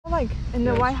like in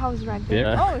the White House right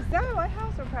there. Yeah. Oh, is that the White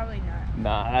House or probably not?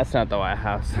 Nah, that's not the White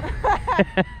House.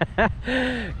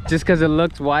 Just because it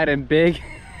looks wide and big.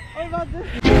 What about this?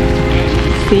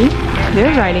 See?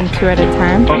 They're riding two at a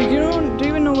time. Do you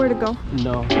even know where to go?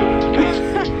 No.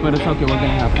 But it's okay, we're gonna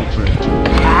have fun first.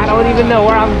 I don't even know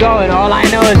where I'm going. All I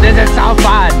know is this is so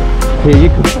fun. Here, you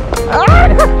can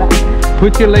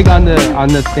put your leg on the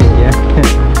thing, yeah?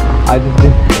 I just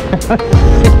did.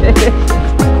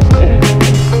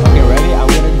 Okay, ready? I'm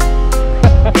gonna.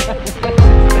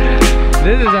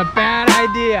 This is a bad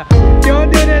idea.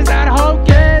 Don't do this at home,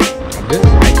 kids. This is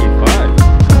actually fun.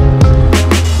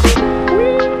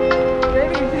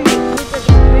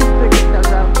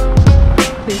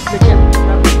 Please look at the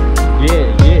road.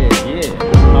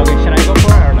 Yeah. Okay, should I go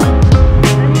for it or not?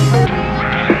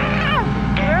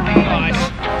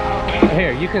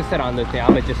 Here, you can sit on this thing. I'm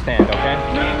gonna just stand, okay?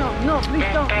 No, please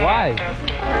don't. Why? Perfect.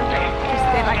 Just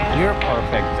stay like this. You're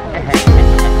perfect.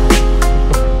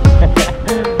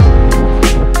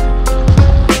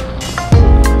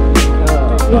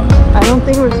 I don't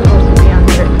think we're supposed to be on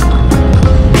here.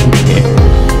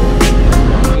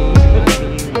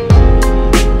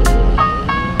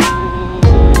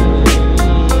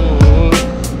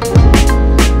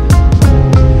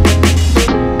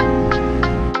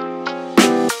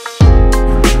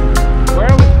 Where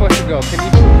are we supposed to go? Can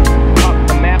you pop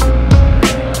the map?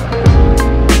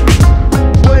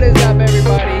 What is up,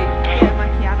 everybody?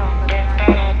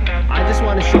 I just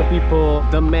want to show people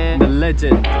the man, the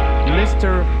legend,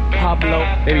 Mr. Pablo.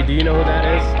 Baby, do you know who that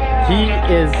is? He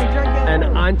is an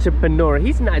entrepreneur.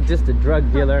 He's not just a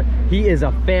drug dealer. He is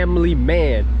a family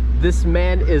man. This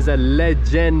man is a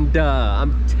legend.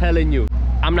 I'm telling you.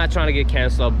 I'm not trying to get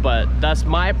canceled, but that's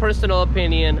my personal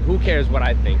opinion. Who cares what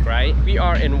I think, right? We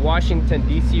are in Washington,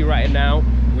 D.C. right now.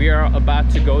 We are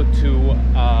about to go to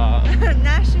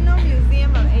National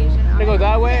Museum of Asian Art. Gonna go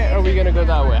that way or are we gonna go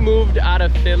that way? Moved out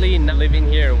of Philly, now living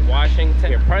here in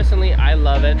Washington. Personally, I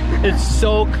love it. It's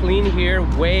so clean here,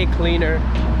 way cleaner.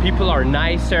 People are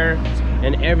nicer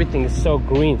and everything is so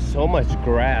green, so much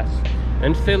grass.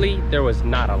 In Philly, there was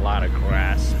not a lot of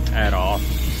grass at all.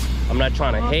 I'm not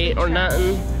trying to hate or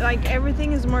nothing. Like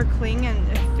everything is more clean and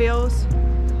it feels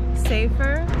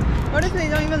safer. What if they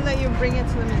don't even let you bring it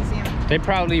to the museum? They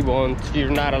probably won't. You're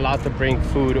not allowed to bring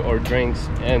food or drinks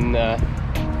in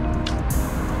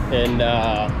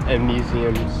museums.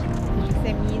 Did you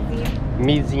say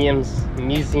museum?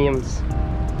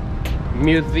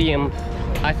 Museums.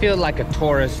 I feel like a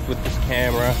tourist with this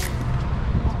camera.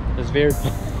 It's very.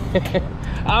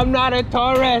 I'm not a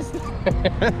tourist.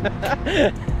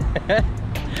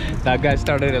 That guy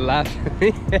started to laugh.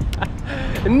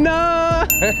 No.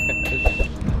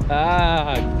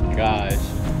 Ah, gosh.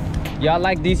 Y'all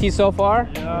like DC so far?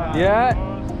 Yeah.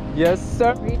 Yes,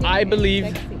 sir. I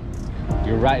believe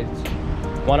you're right.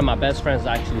 One of my best friends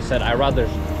actually said I'd rather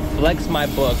flex my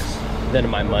books than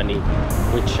my money,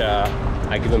 which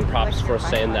I give him props for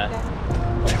saying that.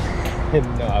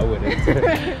 No, I wouldn't.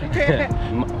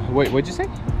 Wait, what'd you say?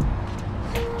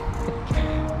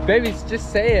 Baby,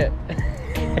 just say it.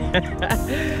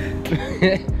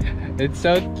 It's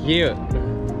so cute.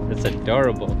 It's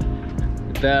adorable.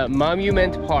 The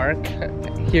Monument Park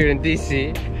here in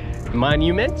DC.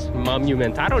 Monument.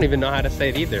 I don't even know how to say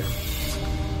it either.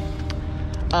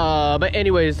 But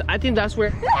anyways, I think that's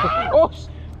where. Oh,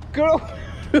 girl,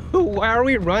 why are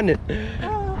we running?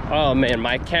 Oh man,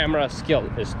 my camera skill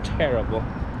is terrible.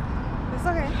 It's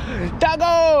okay.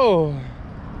 Dago!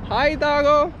 Hi,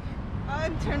 Dago. Oh,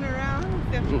 turn around.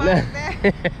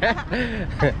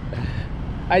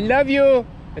 I love you.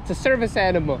 It's a service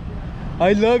animal.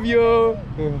 I love you.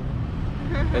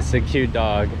 It's a cute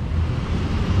dog.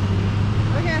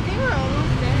 Okay, I think we're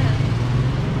almost there.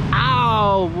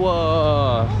 Ow!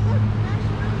 Whoa. Oh,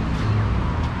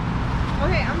 look,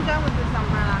 okay, I'm done with this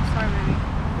umbrella. Sorry, baby.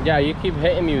 Yeah, you keep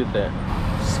hitting me with that.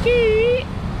 Ski.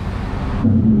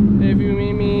 If you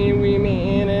meet me, we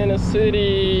meet in a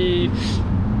city.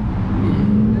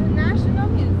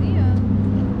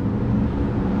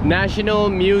 National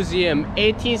Museum,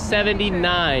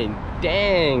 1879.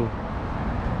 Dang.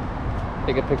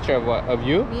 Take a picture of what? Of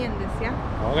you? Me and this, yeah.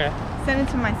 Okay. Send it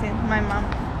to my mom.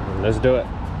 Let's do it.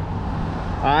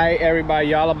 Alright, everybody,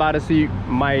 y'all about to see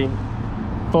my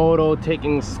photo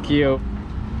taking skill.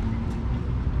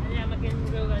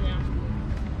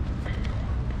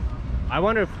 I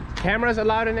wonder if cameras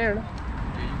allowed in there?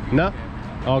 No?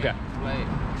 Okay.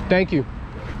 Thank you.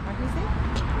 What did he say?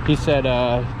 He said,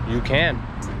 you can.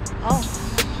 Oh,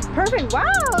 perfect. Wow,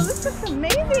 this looks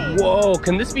amazing. Whoa,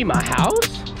 can this be my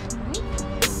house?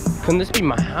 Can this be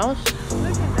my house?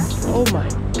 Look at that. Oh my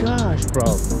gosh, bro.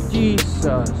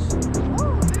 Jesus.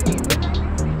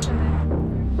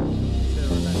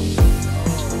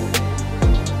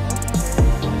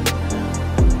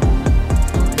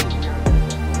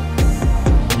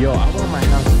 Yo, I want my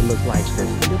house to look like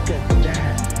this. Look at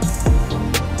that.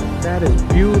 That is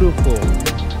beautiful.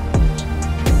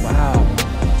 Wow.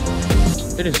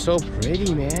 It is so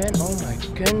pretty, man. Oh my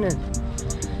goodness.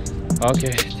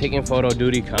 Okay, taking photo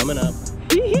duty coming up.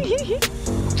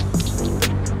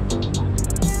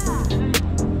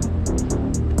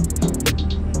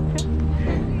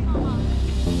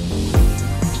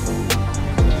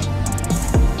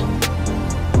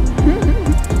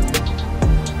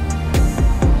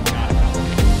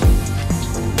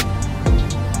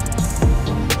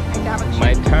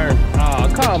 My turn.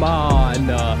 Oh, come on.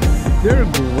 They're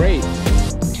great.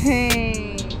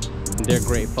 Hey. They're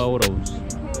great photos.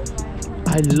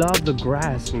 I love the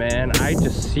grass, man. I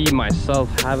just see myself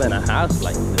having a house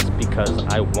like this because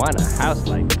I want a house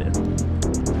like this.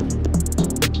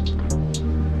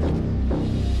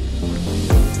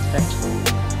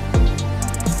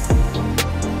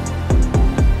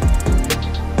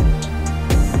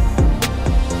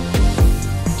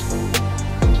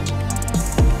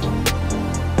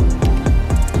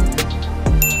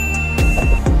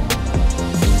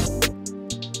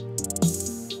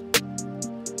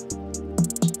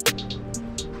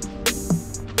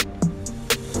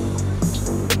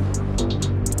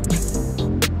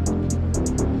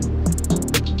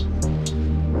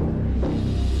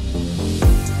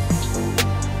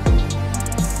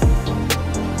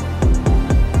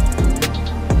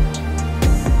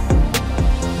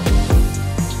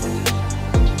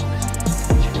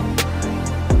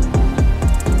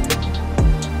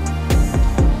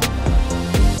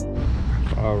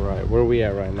 Where are we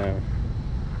at right now?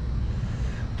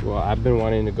 Well, I've been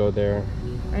wanting to go there.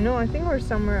 I know, I think we're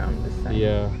somewhere on this side.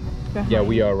 Yeah. Behind. Yeah,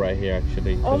 we are right here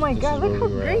actually. Oh my god, look how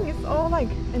green. It's all like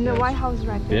in the White House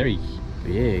right there. Very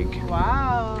big.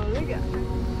 Wow, look at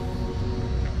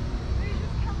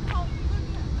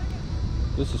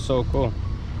This is so cool.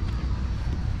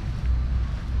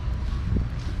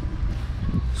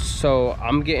 So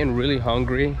I'm getting really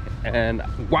hungry and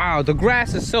wow, the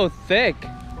grass is so thick.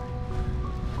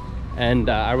 And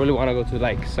I really want to go to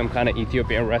like some kind of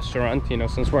Ethiopian restaurant. You know,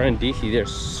 since we're in DC,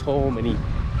 there's so many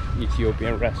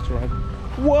Ethiopian restaurants.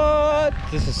 What?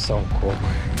 This is so cool.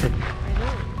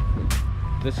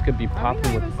 This could be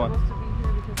popping with fun.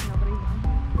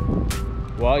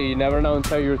 Well, you never know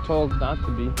until you're told not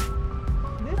to be.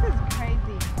 This is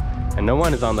crazy. And no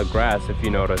one is on the grass, if you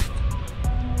noticed.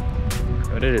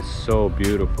 But it is so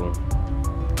beautiful.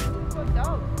 So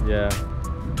dope. Yeah.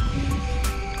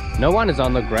 No one is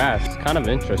on the grass. It's kind of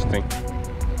interesting.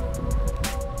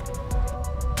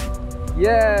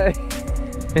 Yay!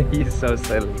 He's so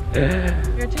silly.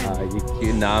 Your turn. You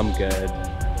cute. No, I'm good.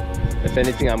 If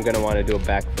anything, I'm gonna want to do a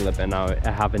backflip, and I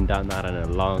haven't done that in a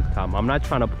long time. I'm not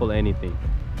trying to pull anything.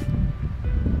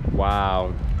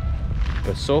 Wow.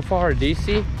 But so far,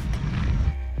 DC,